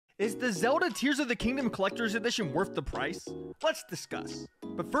Is the Zelda Tears of the Kingdom Collector's Edition worth the price? Let's discuss.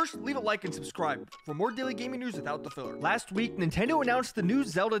 But first, leave a like and subscribe for more daily gaming news without the filler. Last week, Nintendo announced the new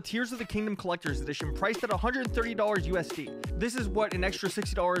Zelda Tears of the Kingdom Collector's Edition priced at $130 USD. This is what an extra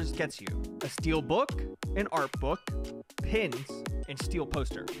 $60 gets you. A steel book, an art book, pins, and steel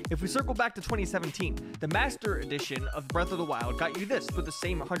poster. If we circle back to 2017, the Master Edition of Breath of the Wild got you this for the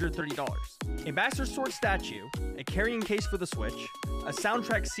same $130. A Master Sword statue, a carrying case for the Switch, a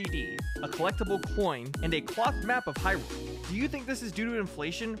soundtrack CD, a collectible coin, and a cloth map of Hyrule. Do you think this is due to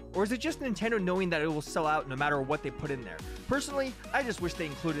inflation, or is it just Nintendo knowing that it will sell out no matter what they put in there? Personally, I just wish they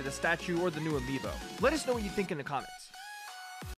included a statue or the new amiibo. Let us know what you think in the comments.